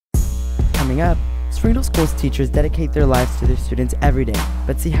Coming up, Springdale Schools teachers dedicate their lives to their students every day,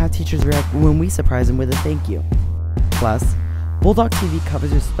 but see how teachers react when we surprise them with a thank you. Plus, Bulldog TV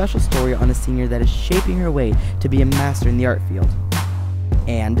covers a special story on a senior that is shaping her way to be a master in the art field.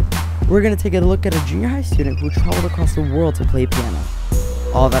 And we're going to take a look at a junior high student who traveled across the world to play piano.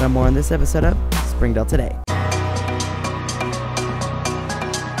 All that and more on this episode of Springdale Today.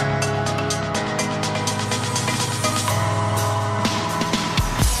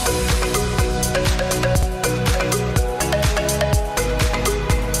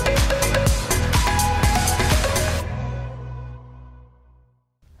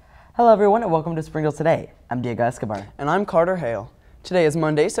 Hello everyone and welcome to Springdale Today. I'm Diego Escobar. And I'm Carter Hale. Today is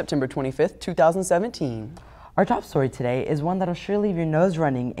Monday, September 25th, 2017. Our top story today is one that'll sure leave your nose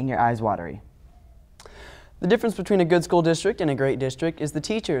running and your eyes watery. The difference between a good school district and a great district is the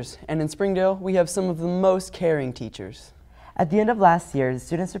teachers, and in Springdale we have some of the most caring teachers. At the end of last year, the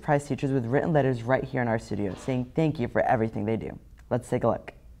students surprised teachers with written letters right here in our studio saying thank you for everything they do. Let's take a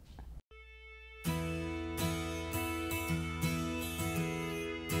look.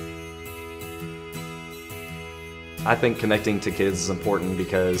 I think connecting to kids is important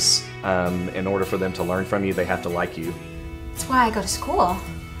because in order for them to learn from you, they have to like you. That's why I go to school.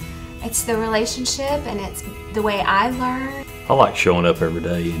 It's the relationship and it's the way I learn. I like showing up every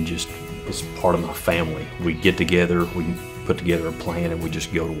day and just, it's part of my family. We get together, we put together a plan and we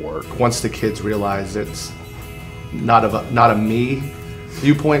just go to work. Once the kids realize it's not a me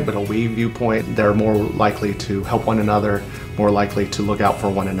viewpoint, but a we viewpoint, they're more likely to help one another, more likely to look out for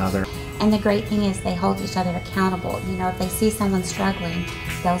one another. And the great thing is they hold each other accountable. You know, if they see someone struggling,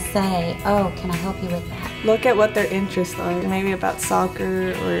 they'll say, oh, can I help you with that? Look at what their interests are, maybe about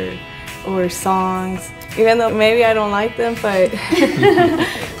soccer or songs. Even though maybe I don't like them, but,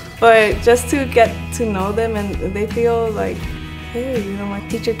 but just to get to know them and they feel like, hey, you know, my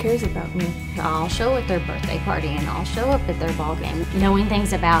teacher cares about me. I'll show at their birthday party and I'll show up at their ball game. Knowing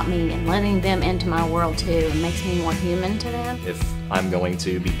things about me and letting them into my world too makes me more human to them. If I'm going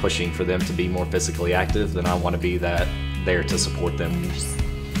to be pushing for them to be more physically active, then I want to be there to support them. Just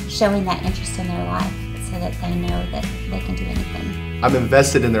showing that interest in their life so that they know that they can do anything. I'm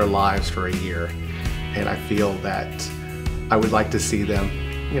invested in their lives for a year, and I feel that I would like to see them,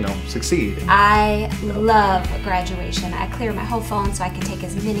 you know, succeed. I love graduation. I clear my whole phone so I can take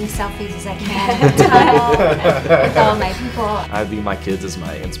as many selfies as I can with all my people. I view my kids as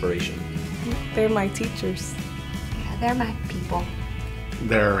my inspiration. They're my teachers. Yeah, they're my people.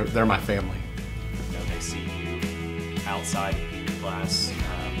 They're my family. You know, they see you outside in your class,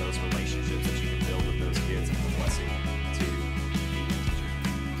 those relationships that you can build with those kids, and the blessing to be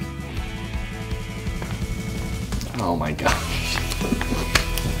a teacher. Oh my gosh.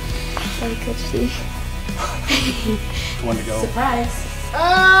 So could she? One to go. Surprise.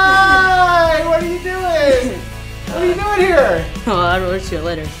 Hey, what are you doing? What are you doing here? Oh, I wrote you a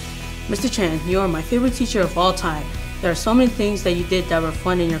letter. Mr. Chan, you are my favorite teacher of all time. There are so many things that you did that were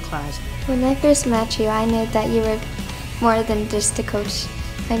fun in your class. When I first met you, I knew that you were more than just a coach.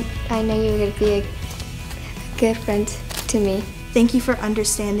 I knew you would be a good friend to me. Thank you for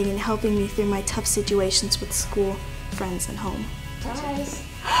understanding and helping me through my tough situations with school, friends, and home. Guys.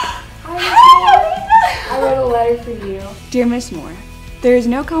 I wrote a letter for you. Dear Miss Moore, there is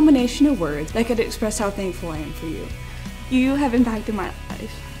no combination of words that could express how thankful I am for you. You have impacted my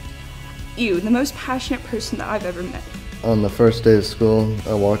life. You, the most passionate person that I've ever met. On the first day of school,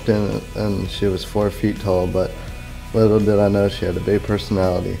 I walked in and she was 4 feet tall, but little did I know she had a big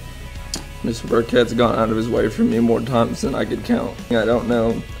personality. Mr. Burkett's gone out of his way for me more times than I could count. I don't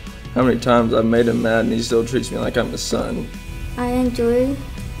know how many times I've made him mad and he still treats me like I'm his son. I enjoy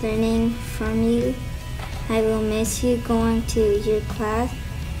learning from you. I will miss you going to your class.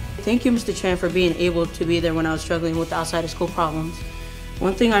 Thank you, Mr. Chan, for being able to be there when I was struggling with outside of school problems.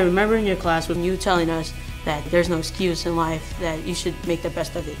 One thing I remember in your class was you telling us that there's no excuse in life, that you should make the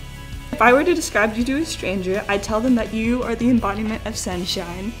best of it. If I were to describe you to a stranger, I'd tell them that you are the embodiment of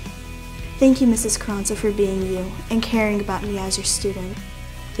sunshine. Thank you, Mrs. Carranza, for being you and caring about me as your student.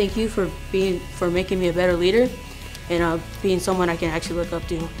 Thank you for making me a better leader and being someone I can actually look up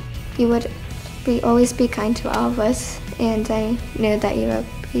to. You would always be kind to all of us, and I know that you would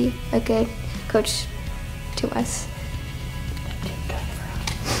be a good coach to us.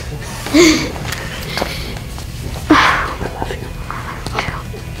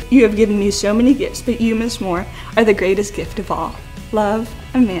 You have given me so many gifts, but you, Miss Moore, are the greatest gift of all. Love,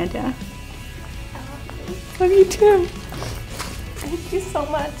 Amanda. Love you too. Thank you so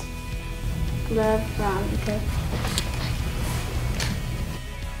much. Love, Veronica.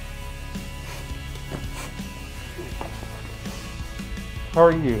 How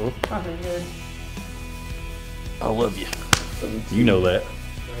are you? I'm good. I love you. You know that.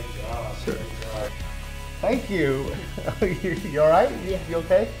 Sure. Thank you. You all right? Yeah. You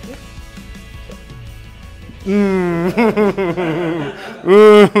okay?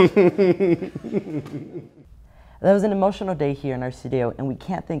 That was an emotional day here in our studio, and we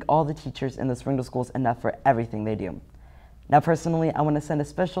can't thank all the teachers in the Springdale schools enough for everything they do. Now, personally, I want to send a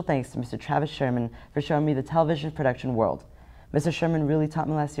special thanks to Mr. Travis Sherman for showing me the television production world. Mr. Sherman really taught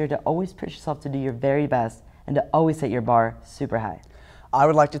me last year to always push yourself to do your very best and to always set your bar super high. I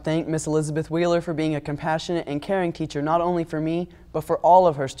would like to thank Miss Elizabeth Wheeler for being a compassionate and caring teacher not only for me, but for all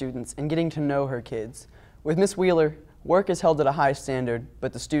of her students and getting to know her kids. With Miss Wheeler, work is held at a high standard,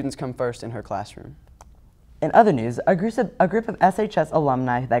 but the students come first in her classroom. In other news, a group of SHS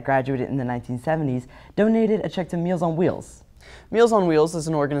alumni that graduated in the 1970s donated a check to Meals on Wheels. Meals on Wheels is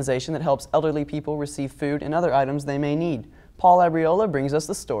an organization that helps elderly people receive food and other items they may need. Paul Abriola brings us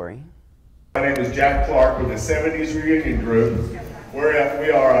the story. My name is Jack Clark with the 70s Reunion Group. We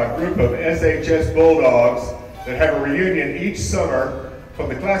are a group of SHS Bulldogs that have a reunion each summer from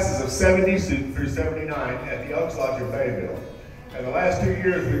the classes of 70 through 79 at the Elks Lodge in Fayetteville. And the last 2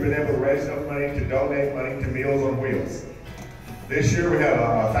 years we've been able to raise enough money to donate money to Meals on Wheels. This year we have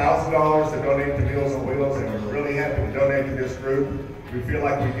 $1,000 to donate to Meals on Wheels, and we're really happy to donate to this group. We feel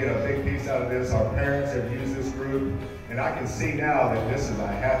like we get a big piece out of this. Our parents have used this group, and I can see now that this is a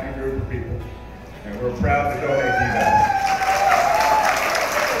happy group of people. And we're proud to donate to you guys.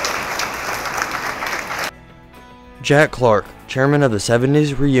 Jack Clark, chairman of the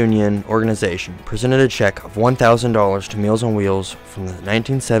 70s Reunion organization, presented a check of $1,000 to Meals on Wheels from the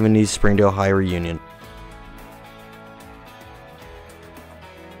 1970s Springdale High Reunion.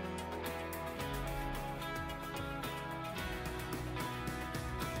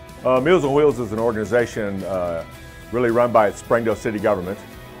 Meals on Wheels is an organization really run by Springdale City government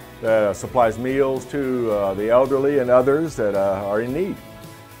that supplies meals to the elderly and others that are in need.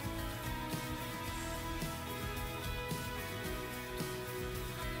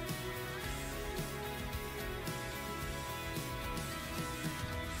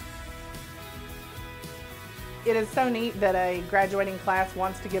 It is so neat that a graduating class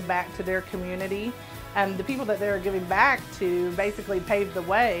wants to give back to their community. And the people that they're giving back to basically paved the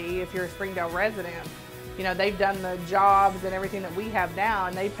way if you're a Springdale resident. You know, they've done the jobs and everything that we have now,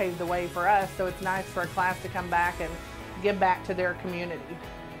 and they paved the way for us, so it's nice for a class to come back and give back to their community.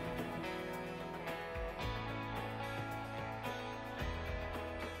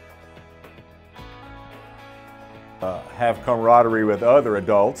 Have camaraderie with other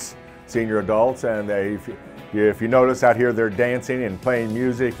adults, senior adults, and if you notice out here, they're dancing and playing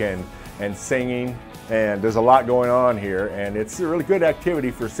music and singing. And there's a lot going on here, and it's a really good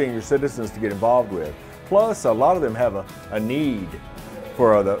activity for senior citizens to get involved with. Plus, a lot of them have a need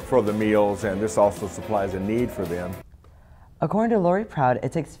for the meals, and this also supplies a need for them. According to Lori Proud,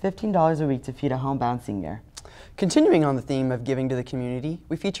 it takes $15 a week to feed a homebound senior. Continuing on the theme of giving to the community,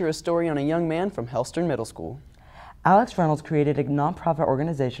 we feature a story on a young man from Hellstern Middle School. Alex Reynolds created a nonprofit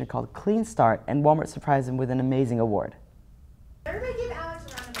organization called Clean Start, and Walmart surprised him with an amazing award. Everybody give Alex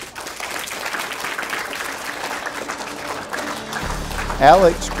a round of applause.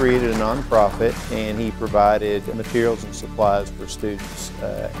 Alex created a nonprofit, and he provided materials and supplies for students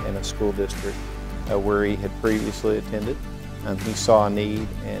in a school district where he had previously attended. He saw a need,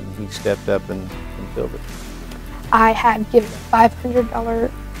 and he stepped up and filled it. I had given a $500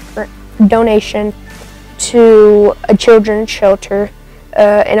 donation to a children's shelter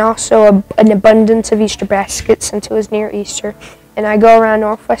and also an abundance of Easter baskets since it was near Easter. And I go around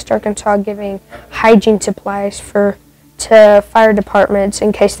Northwest Arkansas giving hygiene supplies to fire departments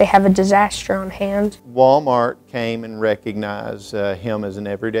in case they have a disaster on hand. Walmart came and recognized him as an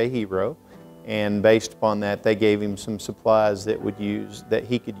everyday hero, and based upon that, they gave him some supplies that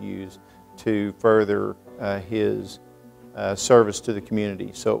he could use to further his service to the community.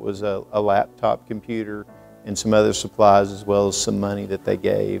 So it was a laptop computer and some other supplies, as well as some money that they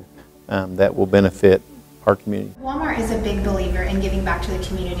gave that will benefit our community. Walmart is a big believer in giving back to the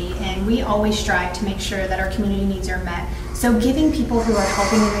community, and we always strive to make sure that our community needs are met. So giving people who are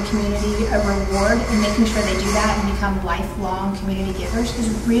helping in the community a reward and making sure they do that and become lifelong community givers is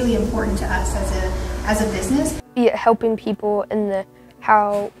really important to us as a business. Yeah, helping people and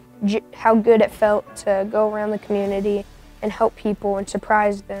how good it felt to go around the community and help people and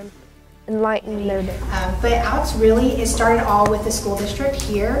surprise them, enlighten their day. But Alex it started all with the school district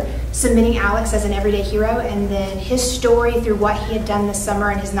here, submitting Alex as an everyday hero, and then his story through what he had done this summer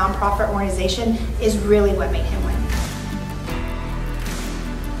and his nonprofit organization is really what made him win.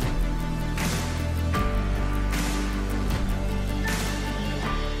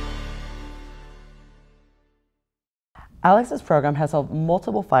 Alex's program has helped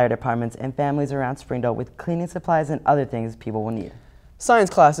multiple fire departments and families around Springdale with cleaning supplies and other things people will need. Science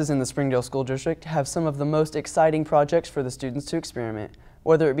classes in the Springdale School District have some of the most exciting projects for the students to experiment.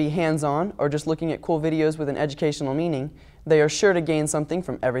 Whether it be hands-on or just looking at cool videos with an educational meaning, they are sure to gain something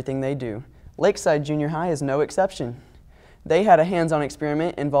from everything they do. Lakeside Junior High is no exception. They had a hands-on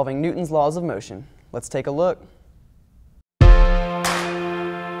experiment involving Newton's laws of motion. Let's take a look.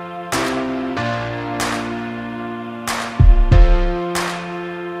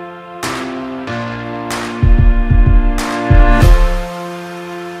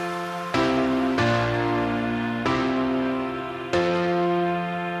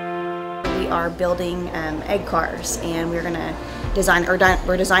 Are building egg cars, and we're going to design,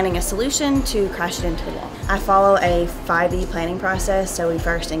 we're designing a solution to crash it into the wall. I follow a 5E planning process, so we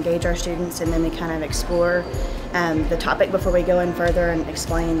first engage our students and then we kind of explore the topic before we go in further and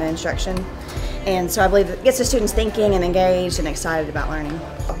explain the instruction. And so I believe it gets the students thinking and engaged and excited about learning.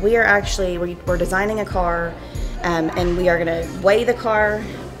 We're designing a car, and we are going to weigh the car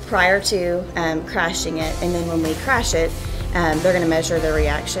prior to crashing it, and then when we crash it, they're going to measure the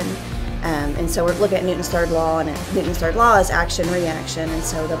reaction. And so we're looking at Newton's third law, and Newton's third law is action-reaction, and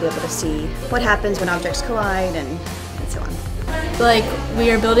so they'll be able to see what happens when objects collide and so on. Like,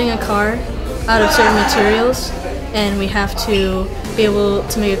 we are building a car out of certain materials, and we have to be able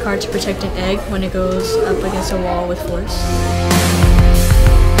to make a car to protect an egg when it goes up against a wall with force.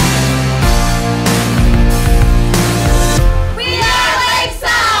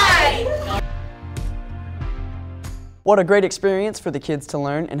 What a great experience for the kids to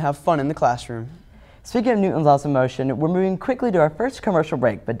learn and have fun in the classroom. Speaking of Newton's laws of motion, we're moving quickly to our first commercial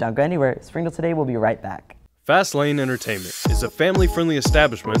break, but don't go anywhere. Springdale Today will be right back. Fast Lane Entertainment is a family-friendly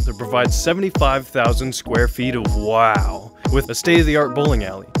establishment that provides 75,000 square feet of wow, with a state-of-the-art bowling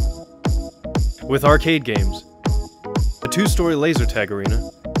alley, with arcade games, a 2-story laser tag arena,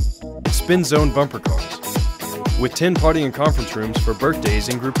 spin zone bumper cars, with 10 party and conference rooms for birthdays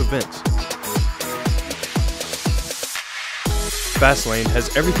and group events. Fastlane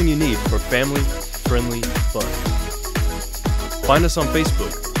has everything you need for family-friendly fun. Find us on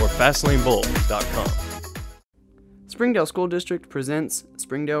Facebook or FastlaneBowl.com. Springdale School District presents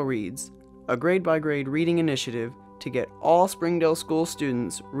Springdale Reads, a grade-by-grade reading initiative to get all Springdale School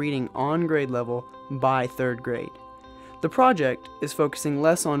students reading on grade level by 3rd grade. The project is focusing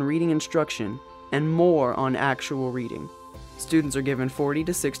less on reading instruction and more on actual reading. Students are given 40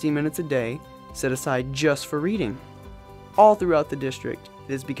 to 60 minutes a day set aside just for reading. All throughout the district,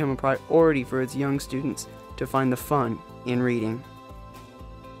 it has become a priority for its young students to find the fun in reading.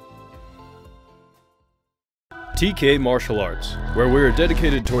 TK Martial Arts, where we are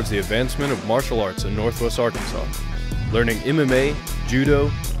dedicated towards the advancement of martial arts in Northwest Arkansas, learning MMA,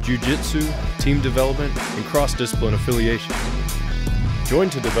 Judo, Jiu-Jitsu, team development, and cross-discipline affiliation. Join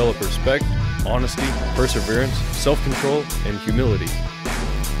to develop respect, honesty, perseverance, self-control, and humility.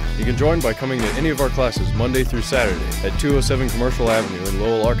 You can join by coming to any of our classes Monday through Saturday at 207 Commercial Avenue in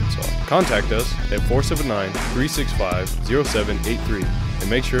Lowell, Arkansas. Contact us at 479-365-0783 and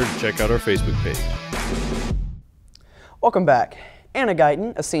make sure to check out our Facebook page. Welcome back. Anna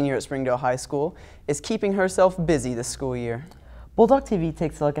Guyton, a senior at Springdale High School, is keeping herself busy this school year. Bulldog TV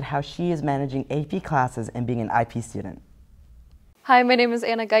takes a look at how she is managing AP classes and being an IP student. Hi, my name is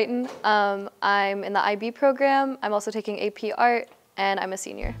Anna Guyton. I'm in the IB program. I'm also taking AP Art, and I'm a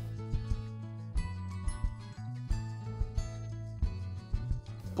senior.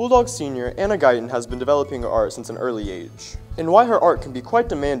 Bulldog senior Anna Guyton has been developing her art since an early age. And while her art can be quite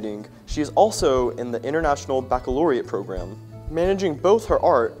demanding, she is also in the International Baccalaureate program. Managing both her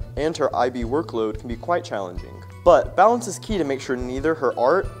art and her IB workload can be quite challenging. But balance is key to make sure neither her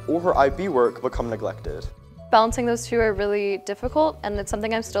art or her IB work become neglected. Balancing those two are really difficult, and it's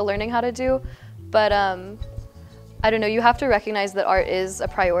something I'm still learning how to do. But I don't know, you have to recognize that art is a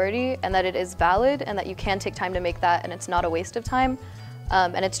priority and that it is valid and that you can take time to make that and it's not a waste of time.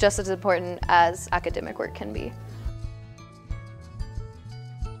 And it's just as important as academic work can be.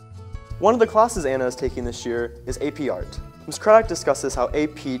 One of the classes Anna is taking this year is AP Art. Ms. Craddock discusses how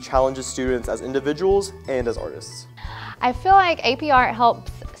AP challenges students as individuals and as artists. I feel like AP Art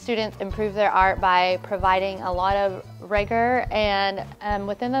helps students improve their art by providing a lot of rigor, and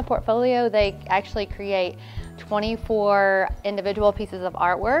within the portfolio they actually create 24 individual pieces of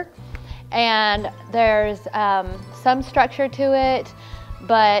artwork, and there's some structure to it,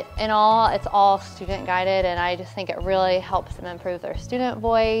 but in all, it's all student guided, and I just think it really helps them improve their student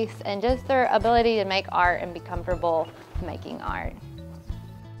voice and just their ability to make art and be comfortable making art.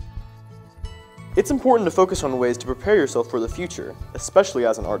 It's important to focus on ways to prepare yourself for the future, especially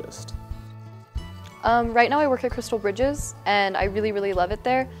as an artist. Right now I work at Crystal Bridges and I really love it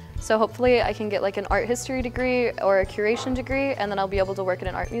there. So hopefully I can get like an art history degree or a curation degree, and then I'll be able to work in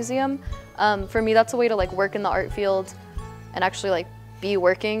an art museum. For me, that's a way to like work in the art field and actually like be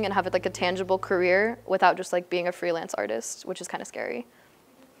working and have it like a tangible career without just like being a freelance artist, which is kind of scary.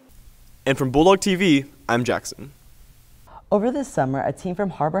 And from Bulldog TV, I'm Jackson. Over this summer, a team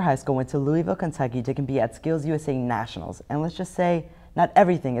from HAR-BER High School went to Louisville, Kentucky to compete at SkillsUSA Nationals. And let's just say, not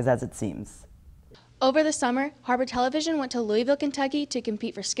everything is as it seems. Over the summer, HAR-BER Television went to Louisville, Kentucky to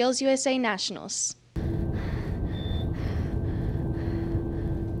compete for SkillsUSA Nationals.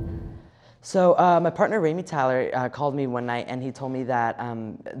 So my partner, Ramey Tyler, called me one night and he told me that,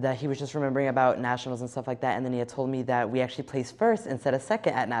 that he was just remembering about Nationals and stuff like that, and then he had told me that we actually placed first instead of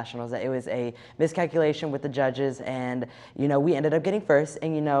second at Nationals, that it was a miscalculation with the judges, and you know, we ended up getting first,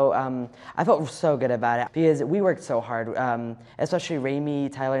 and you know, I felt so good about it because we worked so hard, especially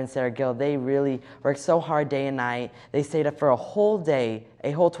Ramey, Tyler, and Sarah Gill. They really worked so hard day and night. They stayed up for a whole day,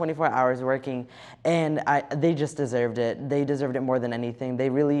 a whole 24 hours working, and they just deserved it. They deserved it more than anything. They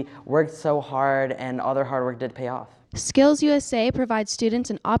really worked so hard, and all their hard work did pay off. SkillsUSA provides students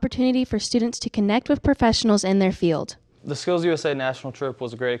an opportunity for students to connect with professionals in their field. The SkillsUSA national trip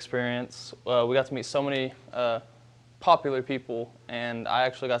was a great experience. We got to meet so many popular people, and I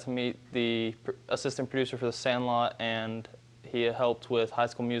actually got to meet the assistant producer for The Sandlot, and he helped with High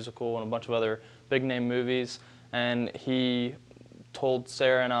School Musical and a bunch of other big-name movies, and he told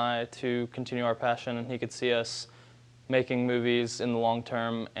Sarah and I to continue our passion, and he could see us making movies in the long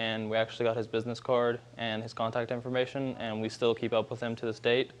term, and we actually got his business card and his contact information, and we still keep up with him to this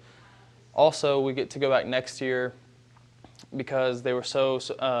date. Also, we get to go back next year because they were so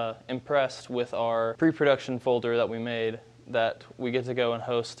impressed with our pre-production folder that we made that we get to go and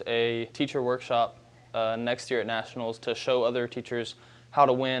host a teacher workshop next year at Nationals to show other teachers how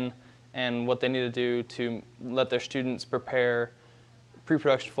to win and what they need to do to let their students prepare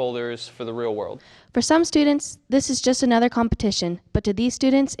pre-production folders for the real world. For some students, this is just another competition, but to these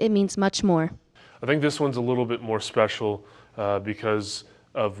students, it means much more. I think this one's a little bit more special because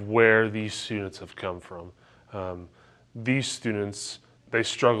of where these students have come from. These students, they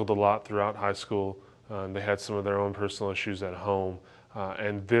struggled a lot throughout high school. They had some of their own personal issues at home,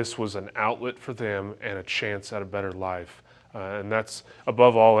 and this was an outlet for them and a chance at a better life. And that's,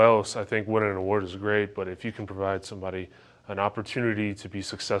 above all else, I think winning an award is great, but if you can provide somebody an opportunity to be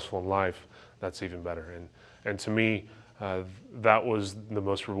successful in life, that's even better. And to me, that was the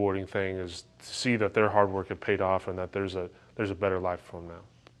most rewarding thing, is to see that their hard work had paid off and that there's a better life for them now.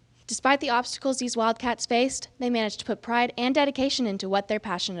 Despite the obstacles these Wildcats faced, they managed to put pride and dedication into what they're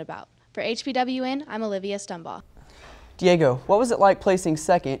passionate about. For HPWN, I'm Olivia Stumbaugh. Diego, what was it like placing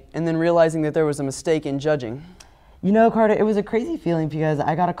second and then realizing that there was a mistake in judging? You know, Carter, it was a crazy feeling because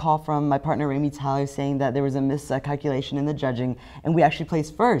I got a call from my partner, Ramey Tyler, saying that there was a miscalculation in the judging, and we actually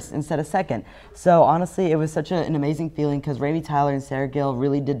placed first instead of second. So honestly, it was such an amazing feeling because Ramey Tyler and Sarah Gill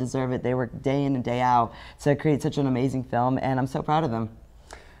really did deserve it. They worked day in and day out to create such an amazing film, and I'm so proud of them.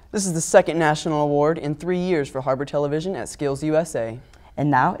 This is the second national award in 3 years for HAR-BER Television at SkillsUSA. And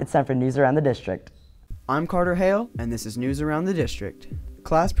now it's time for News Around the District. I'm Carter Hale, and this is News Around the District.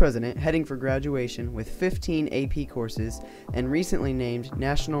 Class president heading for graduation with 15 AP courses and recently named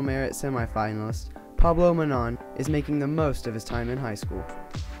National Merit semifinalist, Pablo Manon, is making the most of his time in high school.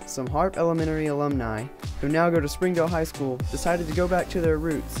 Some HARP Elementary alumni, who now go to Springdale High School, decided to go back to their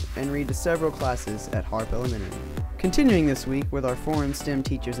roots and read to several classes at HARP Elementary. Continuing this week with our foreign STEM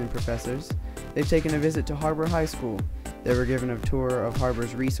teachers and professors, they've taken a visit to HAR-BER High School. They were given a tour of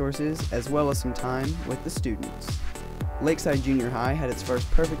HAR-BER's resources as well as some time with the students. Lakeside Junior High had its first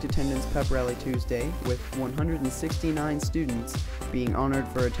perfect attendance pep rally Tuesday, with 169 students being honored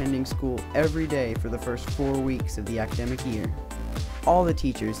for attending school every day for the first 4 weeks of the academic year. All the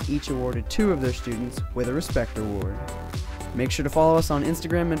teachers each awarded 2 of their students with a Respect Award. Make sure to follow us on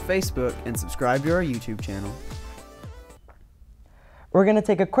Instagram and Facebook and subscribe to our YouTube channel. We're going to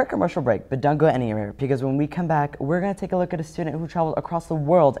take a quick commercial break, but don't go anywhere, because when we come back, we're going to take a look at a student who traveled across the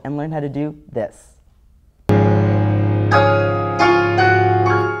world and learned how to do this.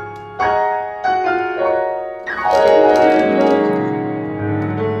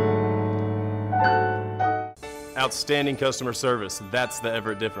 Outstanding customer service, that's the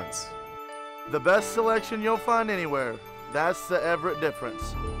Everett difference. The best selection you'll find anywhere, that's the Everett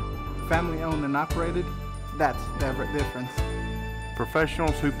difference. Family owned and operated, that's the Everett difference.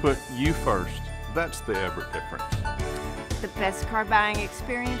 Professionals who put you first, that's the Everett difference. The best car buying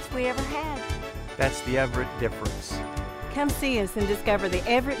experience we ever had. That's the Everett difference. Come see us and discover the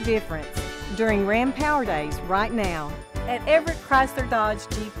Everett difference during Ram Power Days right now at Everett Chrysler Dodge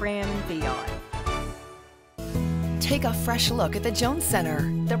Jeep Ram and Fiat. Take a fresh look at the Jones Center,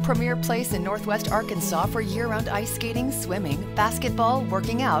 the premier place in Northwest Arkansas for year-round ice skating, swimming, basketball,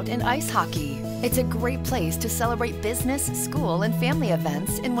 working out, and ice hockey. It's a great place to celebrate business, school, and family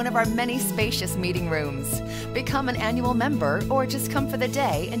events in one of our many spacious meeting rooms. Become an annual member or just come for the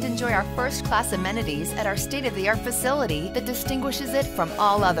day and enjoy our first-class amenities at our state-of-the-art facility that distinguishes it from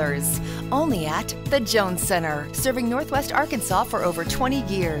all others. Only at the Jones Center, serving Northwest Arkansas for over 20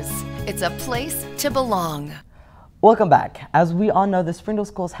 years. It's a place to belong. Welcome back. As we all know, the Springdale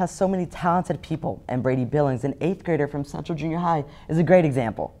Schools has so many talented people, and Brady Billings, an 8th grader from Central Junior High, is a great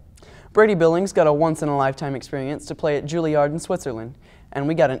example. Brady Billings got a once-in-a-lifetime experience to play at Juilliard in Switzerland, and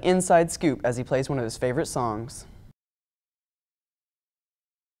we got an inside scoop as he plays one of his favorite songs.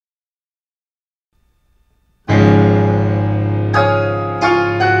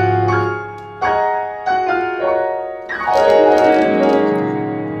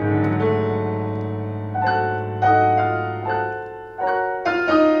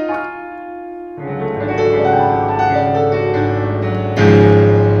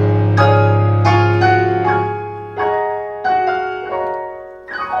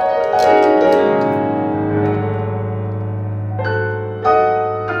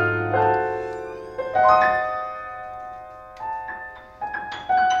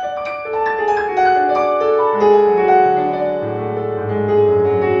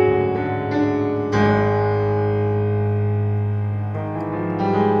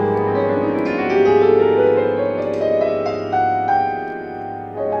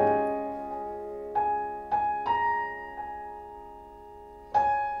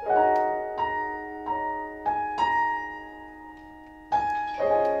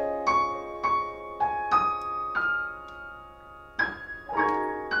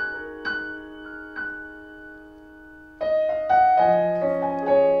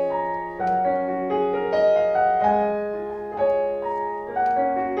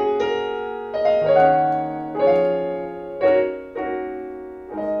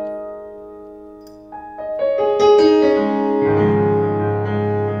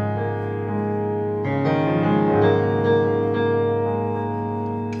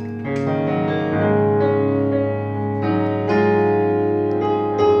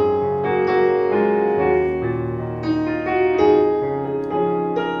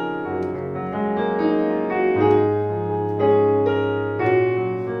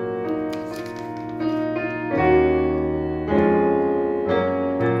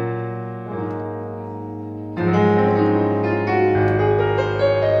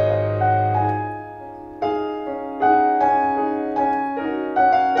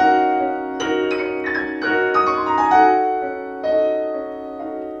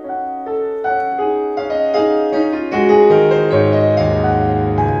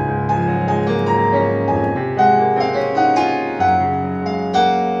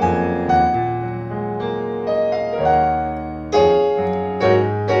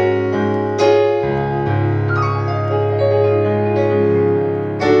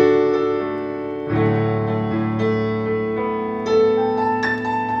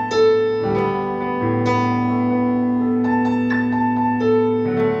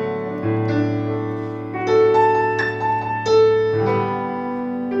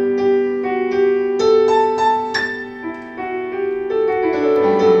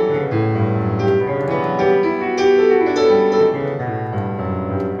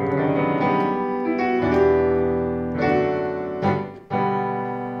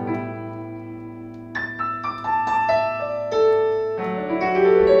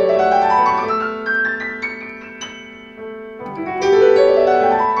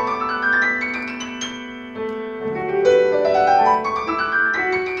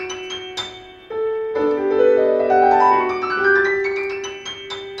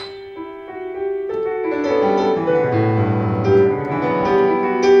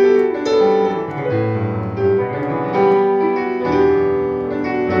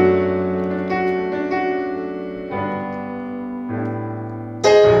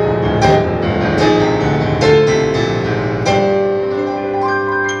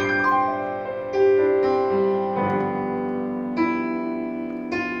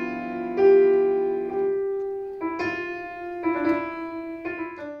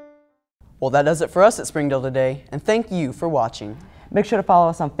 Well, that does it for us at Springdale today, and thank you for watching. Make sure to follow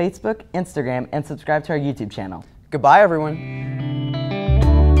us on Facebook, Instagram, and subscribe to our YouTube channel. Goodbye, everyone.